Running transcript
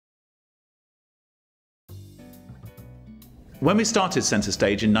When we started Centre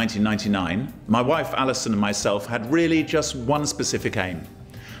Stage in 1999, my wife Alison and myself had really just one specific aim,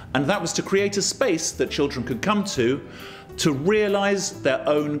 and that was to create a space that children could come to realise their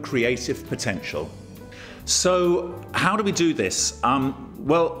own creative potential. So how do we do this?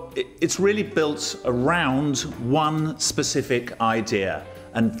 Well, it's really built around one specific idea,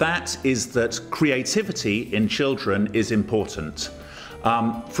 and that is that creativity in children is important.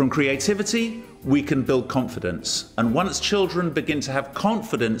 From creativity, we can build confidence, and once children begin to have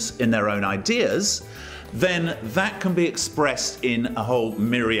confidence in their own ideas, then that can be expressed in a whole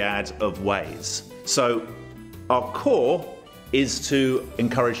myriad of ways. So our core is to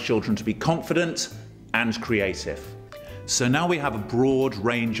encourage children to be confident and creative. So now we have a broad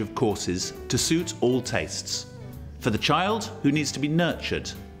range of courses to suit all tastes. For the child who needs to be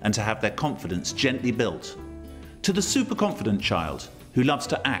nurtured and to have their confidence gently built, to the super confident child who loves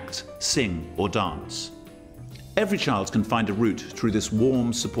to act, sing or dance. Every child can find a route through this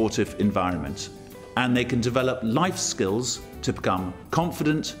warm, supportive environment, and they can develop life skills to become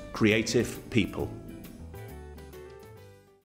confident, creative people.